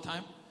lonely all the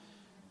time?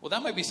 Well,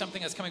 that might be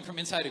something that's coming from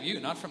inside of you,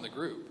 not from the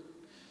group.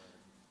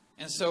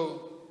 And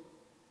so,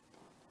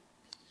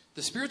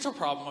 the spiritual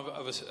problem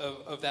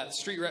of that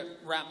street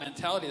rat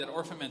mentality, that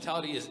orphan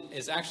mentality,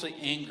 is actually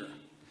anger.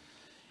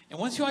 And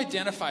once you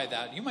identify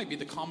that, you might be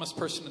the calmest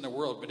person in the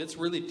world, but it's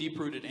really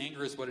deep-rooted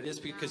anger is what it is,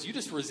 because you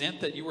just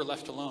resent that you were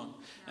left alone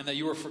and that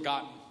you were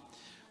forgotten,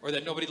 or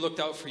that nobody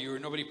looked out for you, or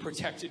nobody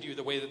protected you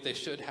the way that they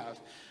should have.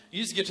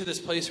 You just get to this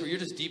place where you're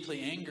just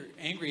deeply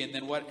angry, and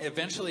then what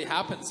eventually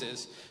happens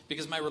is,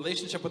 because my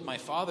relationship with my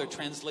Father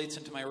translates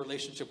into my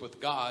relationship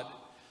with God,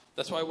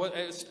 that's why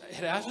it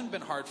hasn't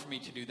been hard for me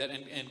to do that,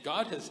 and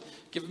God has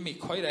given me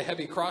quite a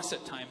heavy cross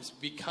at times,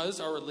 because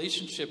our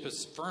relationship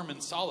is firm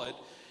and solid,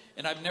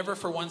 and I've never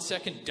for 1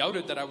 second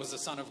doubted that I was the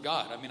Son of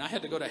God. I mean, I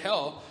had to go to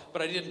hell,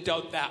 but I didn't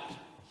doubt that,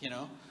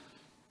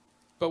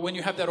 But when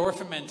you have that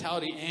orphan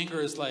mentality, anger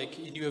is like,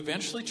 and you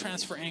eventually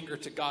transfer anger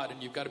to God,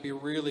 and you've got to be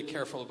really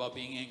careful about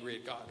being angry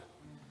at God.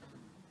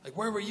 Like,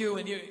 where were you?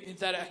 And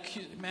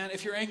man,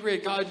 if you're angry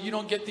at God, you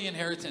don't get the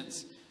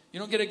inheritance. You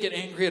don't get to get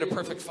angry at a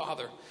perfect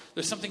Father.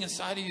 There's something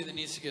inside of you that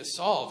needs to get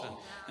solved.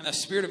 And that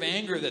spirit of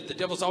anger that the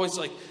devil's always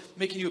like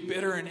making you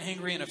bitter and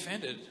angry and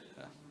offended.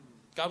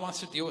 God wants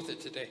to deal with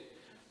it today.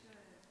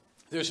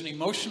 There's an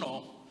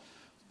emotional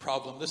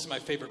problem. This is my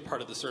favorite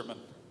part of the sermon.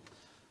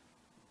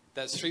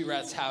 That street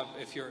rats have,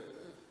 if you're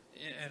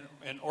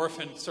an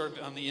orphan sort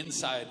of on the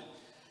inside,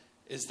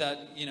 is that,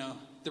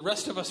 the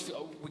rest of us,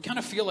 we kind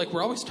of feel like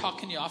we're always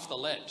talking you off the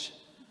ledge.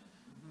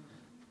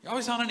 You're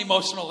always on an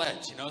emotional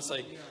ledge, It's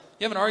like you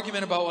have an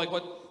argument about like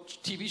what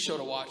TV show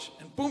to watch,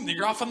 and boom,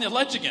 you're off on the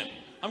ledge again.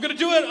 I'm going to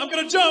do it. I'm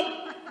going to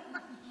jump.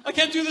 I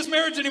can't do this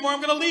marriage anymore.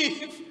 I'm going to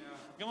leave.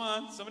 Come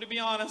on, somebody be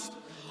honest.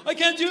 I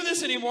can't do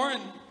this anymore.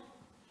 And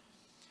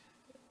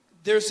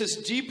there's this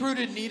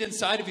deep-rooted need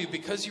inside of you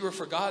because you were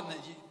forgotten that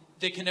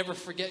they can never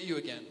forget you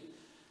again.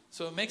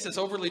 So it makes us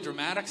overly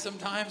dramatic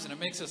sometimes, and it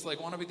makes us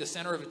like want to be the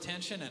center of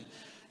attention. And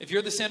if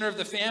you're the center of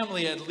the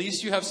family, at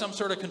least you have some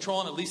sort of control,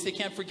 and at least they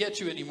can't forget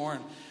you anymore.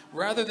 And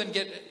rather than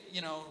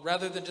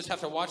just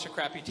have to watch a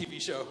crappy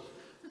TV show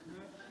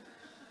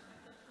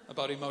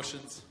about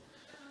emotions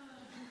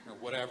or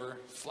whatever,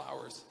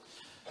 flowers.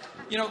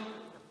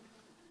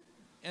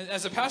 And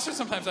as a pastor,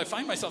 sometimes I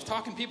find myself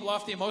talking people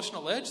off the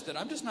emotional edge that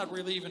I'm just not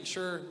really even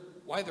sure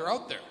why they're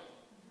out there.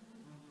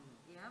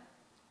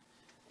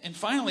 And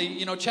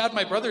finally, Chad,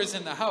 my brother, is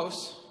in the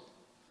house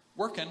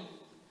working,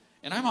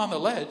 and I'm on the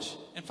ledge.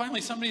 And finally,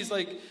 somebody's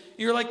like,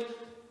 you're like,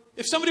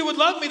 if somebody would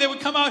love me, they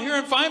would come out here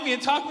and find me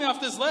and talk me off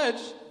this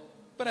ledge.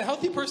 But a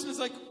healthy person is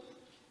like,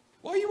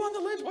 why are you on the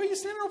ledge? Why are you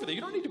standing over there?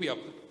 You don't need to be up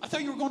there. I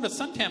thought you were going to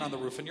suntan on the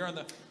roof, and you're on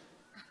the...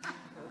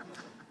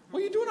 What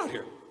are you doing out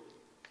here?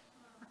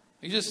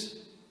 You just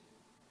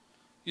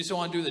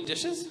want to do the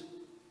dishes?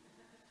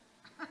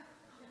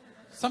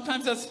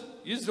 Sometimes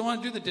You just don't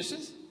want to do the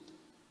dishes?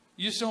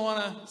 You just don't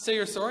want to say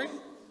you're sorry?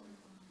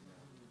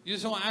 You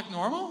just don't want to act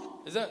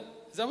normal? Is that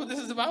what this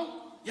is about?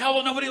 Yeah,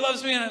 well, nobody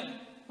loves me. And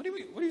what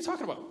are you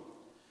talking about?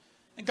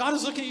 And God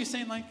is looking at you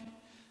saying, like,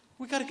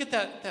 we got to get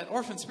that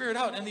orphan spirit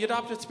out and the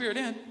adopted spirit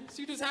in,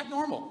 so you just act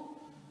normal.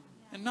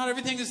 And not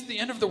everything is the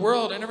end of the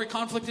world, and every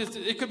conflict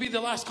it could be the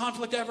last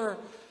conflict ever.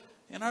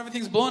 And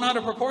everything's blown out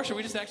of proportion.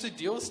 We just actually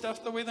deal with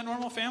stuff the way the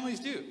normal families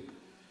do.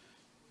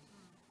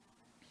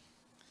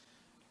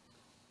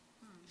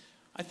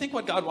 I think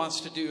what God wants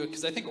to do,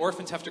 because I think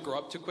orphans have to grow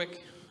up too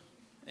quick,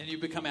 and you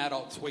become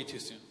adults way too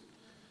soon.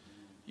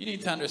 You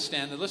need to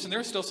understand that, listen, there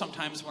are still some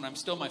times when I'm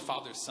still my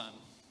father's son,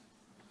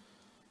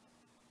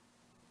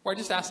 where I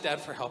just ask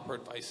Dad for help or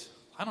advice.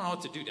 I don't know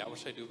what to do, Dad. What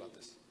should I do about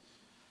this?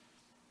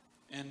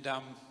 And,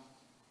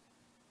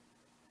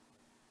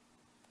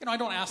 I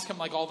don't ask him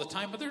like all the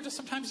time, but there are just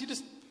sometimes you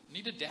just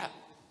need a dad,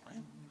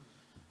 right?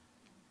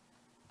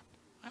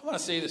 I want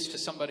to say this to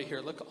somebody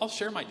here. Look, I'll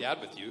share my dad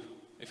with you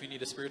if you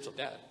need a spiritual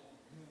dad.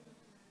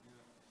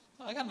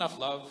 I got enough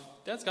love.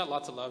 Dad's got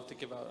lots of love to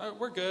give out.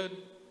 We're good.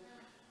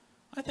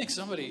 I think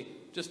somebody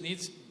just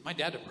needs my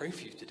dad to pray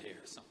for you today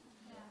or something.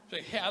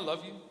 Say, hey, I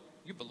love you.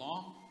 You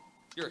belong.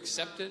 You're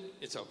accepted.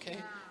 It's okay.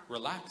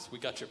 Relax. We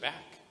got your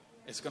back.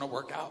 It's going to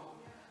work out.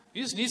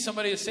 You just need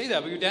somebody to say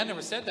that, but your dad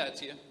never said that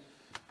to you.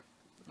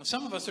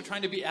 Some of us are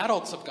trying to be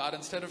adults of God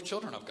instead of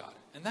children of God.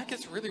 And that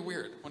gets really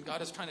weird when God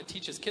is trying to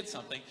teach his kids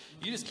something.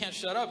 You just can't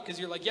shut up because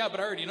you're like, yeah, but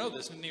I already know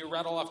this. And you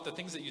rattle off the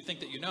things that you think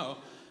that you know.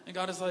 And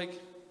God is like,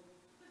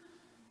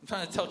 I'm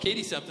trying to tell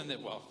Katie something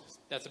that, well,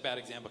 that's a bad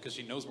example because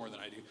she knows more than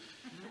I do.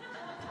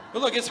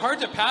 But look, it's hard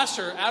to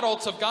pastor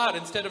adults of God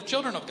instead of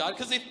children of God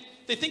because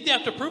they think they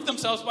have to prove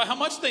themselves by how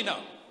much they know.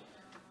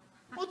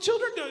 Well,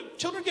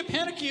 children get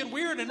panicky and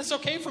weird, and it's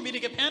okay for me to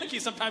get panicky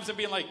sometimes and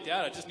being like,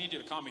 Dad, I just need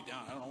you to calm me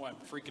down. I don't know why I'm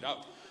freaking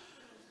out.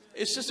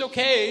 It's just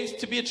okay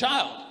to be a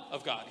child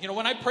of God.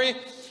 When I pray,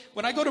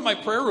 when I go to my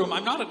prayer room,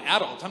 I'm not an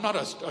adult. I'm not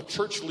a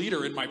church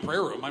leader in my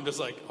prayer room. I'm just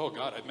like, oh,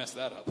 God, I messed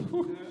that up.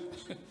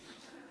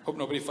 Hope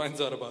nobody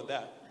finds out about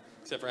that,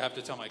 except for I have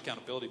to tell my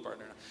accountability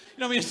partner.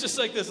 It's just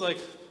like this, like,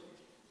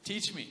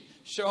 teach me,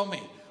 show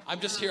me. I'm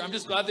just here. I'm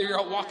just glad that you're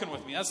out walking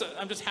with me.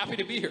 I'm just happy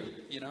to be here,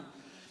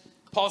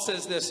 Paul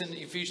says this in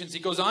Ephesians. He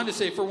goes on to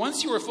say, for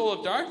once you were full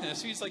of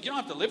darkness, he's like, you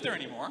don't have to live there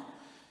anymore.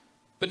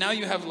 But now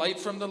you have light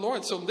from the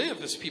Lord. So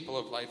live as people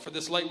of light. For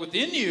this light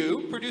within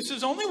you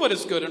produces only what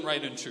is good and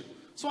right and true.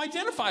 So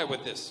identify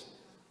with this.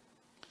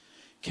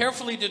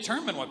 Carefully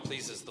determine what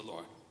pleases the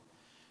Lord.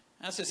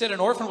 As I said, an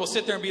orphan will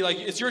sit there and be like,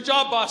 it's your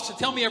job, boss, to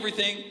tell me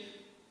everything.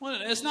 Well,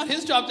 it's not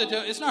his job to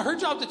tell. It's not her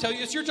job to tell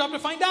you. It's your job to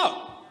find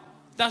out.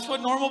 That's what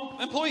normal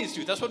employees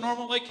do. That's what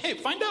normal, hey,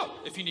 find out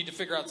if you need to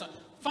figure out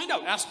something. Find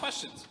out. Ask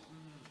questions.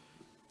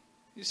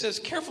 He says,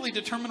 carefully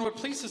determine what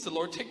pleases the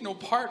Lord. Take no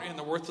part in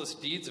the worthless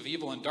deeds of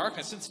evil and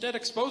darkness. Instead,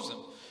 expose them.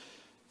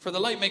 For the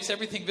light makes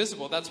everything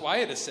visible. That's why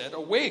it is said,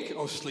 awake,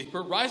 O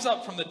sleeper, rise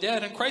up from the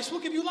dead, and Christ will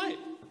give you light.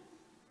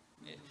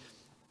 Yeah.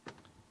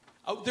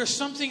 Oh, there's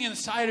something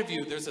inside of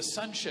you. There's a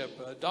sonship,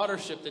 a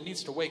daughtership that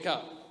needs to wake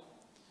up.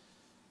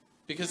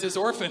 Because this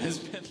orphan has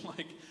been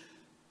like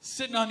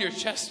sitting on your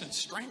chest and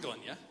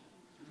strangling you.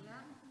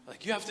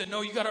 Like, you have to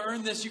know, you got to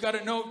earn this. You got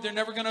to know they're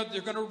going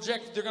to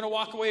reject, they're going to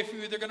walk away from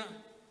you. They're going to...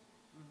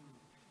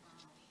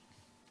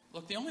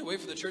 Look, the only way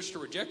for the church to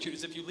reject you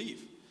is if you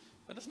leave.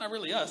 But it's not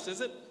really us,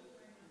 is it?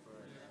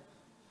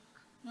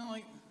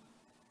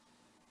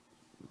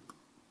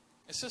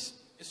 It's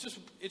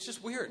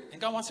just weird. And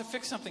God wants to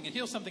fix something and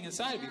heal something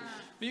inside of you.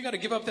 But you got to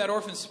give up that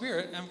orphan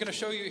spirit. And I'm going to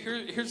show you,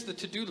 here's the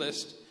to-do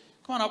list.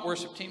 Come on up,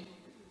 worship team.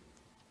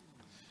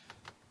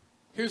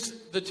 Here's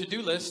the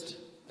to-do list.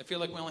 I feel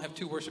like we only have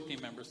 2 worship team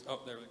members.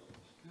 Oh, there we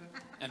go.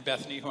 And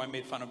Bethany, who I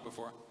made fun of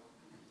before.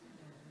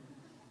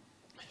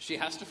 She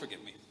has to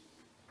forgive me.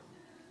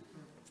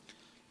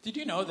 Did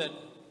you know that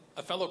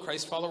a fellow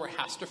Christ follower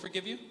has to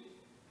forgive you?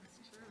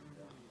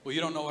 Well,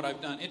 you don't know what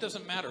I've done. It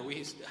doesn't matter.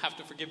 We have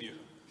to forgive you.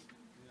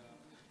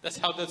 That's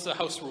the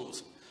house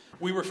rules.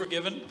 We were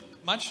forgiven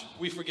much.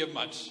 We forgive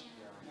much.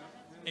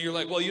 And you're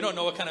like, well, you don't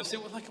know what kind of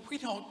sin. We're like, we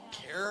don't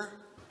care.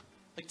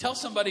 Like, tell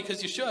somebody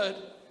because you should.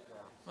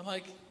 We're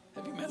like,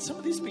 have you met some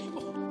of these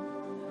people?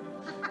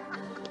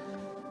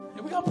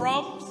 Yeah, we got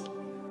problems.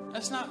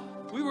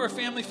 We were a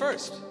family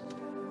first.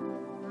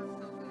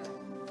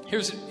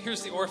 Here's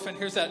the orphan.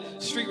 Here's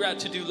that street rat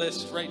to-do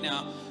list right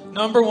now.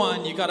 Number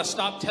 1, you got to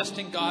stop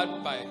testing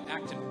God by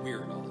acting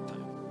weird all the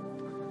time.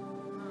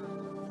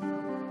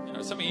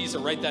 Some of you need to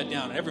write that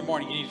down. Every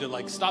morning you need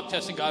to stop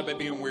testing God by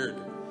being weird.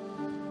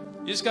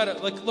 You just got to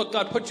look,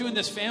 God put you in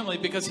this family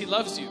because he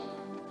loves you.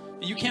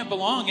 And you can't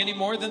belong any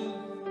more than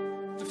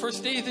the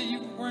first day that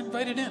you were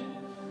invited in.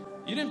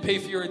 You didn't pay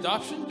for your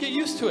adoption. Get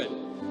used to it.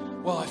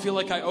 Well, I feel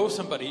like I owe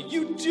somebody.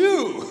 You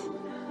do.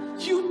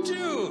 You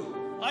do.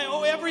 I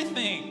owe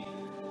everything.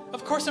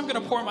 Of course I'm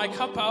going to pour my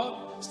cup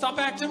out. Stop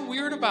acting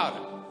weird about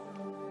it.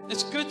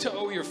 It's good to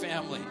owe your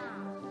family.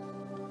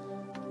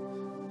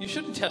 You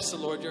shouldn't test the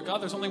Lord your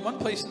God. There's only one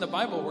place in the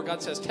Bible where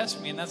God says,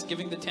 test me, and that's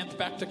giving the 10th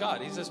back to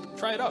God. He says,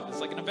 try it out. It's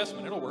like an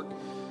investment. It'll work.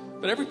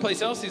 But every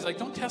place else, he's like,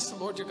 don't test the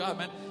Lord your God,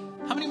 man.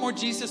 How many more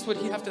Jesus would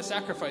he have to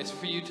sacrifice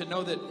for you to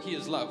know that he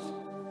is love?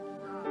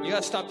 You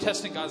got to stop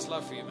testing God's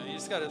love for you, man. You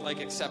just got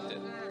to accept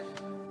it.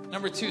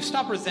 Number 2,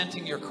 stop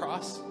resenting your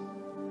cross.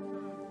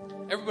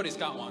 Everybody's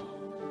got one.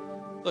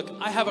 Look,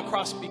 I have a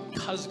cross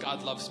because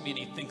God loves me and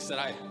he thinks that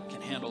I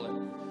can handle it.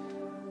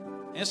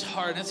 And it's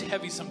hard and it's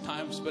heavy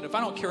sometimes, but if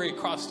I don't carry a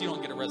cross, you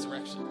don't get a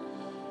resurrection.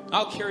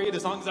 I'll carry it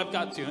as long as I've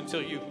got to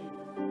until you.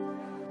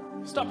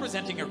 Stop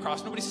resenting your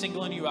cross. Nobody's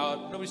singling you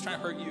out. Nobody's trying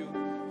to hurt you.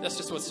 That's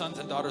just what sons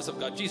and daughters of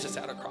God. Jesus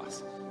had a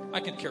cross.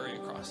 I can carry a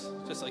cross,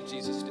 just like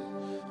Jesus did.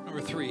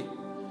 Number 3,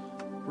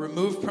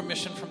 remove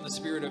permission from the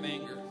spirit of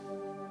anger.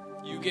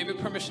 You gave it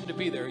permission to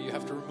be there. You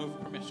have to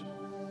remove permission.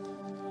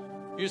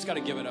 You just got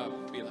to give it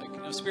up. Be like,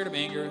 spirit of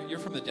anger, you're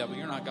from the devil.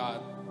 You're not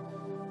God.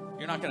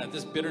 You're not going to,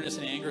 this bitterness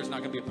and anger is not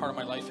going to be a part of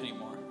my life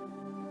anymore.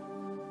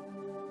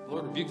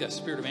 Lord, rebuke that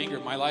spirit of anger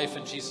in my life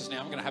in Jesus' name.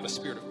 I'm going to have a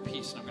spirit of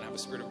peace, and I'm going to have a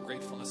spirit of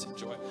gratefulness and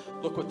joy.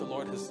 Look what the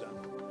Lord has done.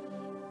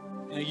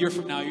 In a year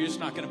from now, you're just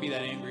not going to be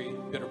that angry,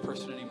 bitter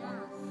person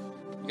anymore.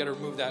 You got to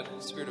remove that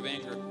spirit of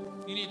anger.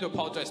 You need to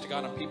apologize to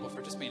God and people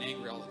for just being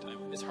angry all the time.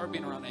 It's hard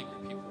being around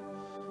angry people.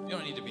 You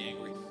don't need to be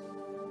angry.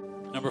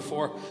 Number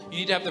 4, you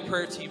need to have the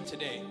prayer team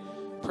today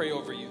pray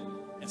over you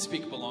and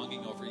speak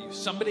belonging over you.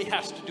 Somebody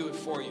has to do it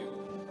for you.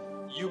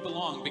 You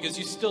belong, because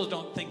you still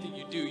don't think that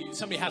you do.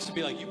 Somebody has to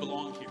be like, you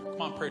belong here.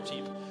 Come on, prayer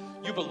team.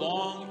 You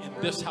belong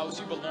in this house.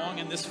 You belong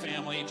in this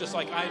family, just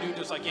like I do,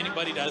 just like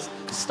anybody does.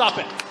 Stop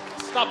it.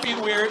 Stop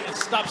being weird and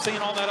stop saying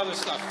all that other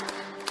stuff.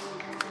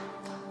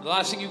 The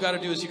last thing you got to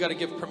do is you got to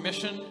give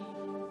permission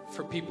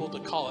for people to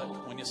call it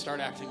when you start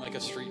acting like a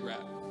street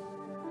rat.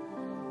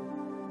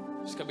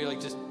 Just got to be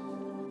like, just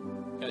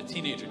got a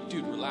teenager.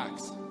 Dude,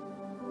 relax.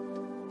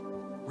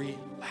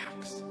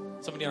 Relax.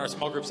 Somebody in our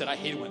small group said, I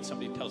hate it when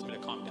somebody tells me to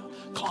calm down.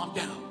 Calm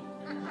down.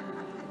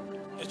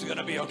 It's going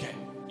to be okay.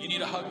 You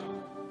need a hug.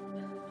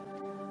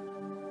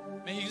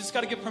 Man, you just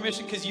got to give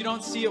permission, because you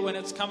don't see it when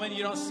it's coming.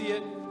 You don't see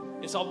it.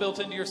 It's all built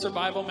into your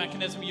survival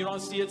mechanism. You don't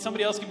see it.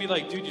 Somebody else can be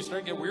like, dude, you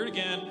start to get weird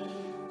again.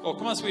 Oh,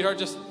 come on, sweetheart.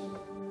 Just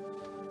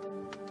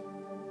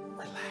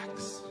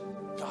relax.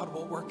 God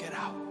will work it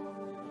out.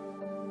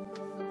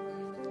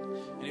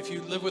 And if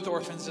you live with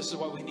orphans, this is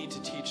what we need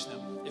to teach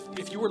them.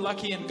 If you were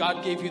lucky and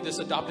God gave you this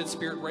adopted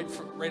spirit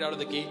right out of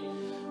the gate,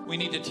 we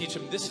need to teach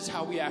them, this is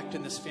how we act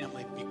in this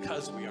family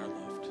because we are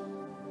loved.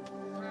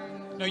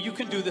 No, you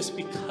can do this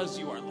because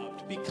you are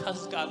loved,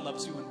 because God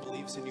loves you and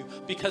believes in you,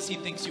 because he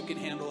thinks you can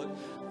handle it.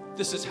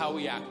 This is how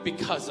we act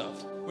because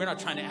of. We're not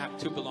trying to act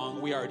to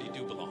belong. We already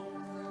do belong.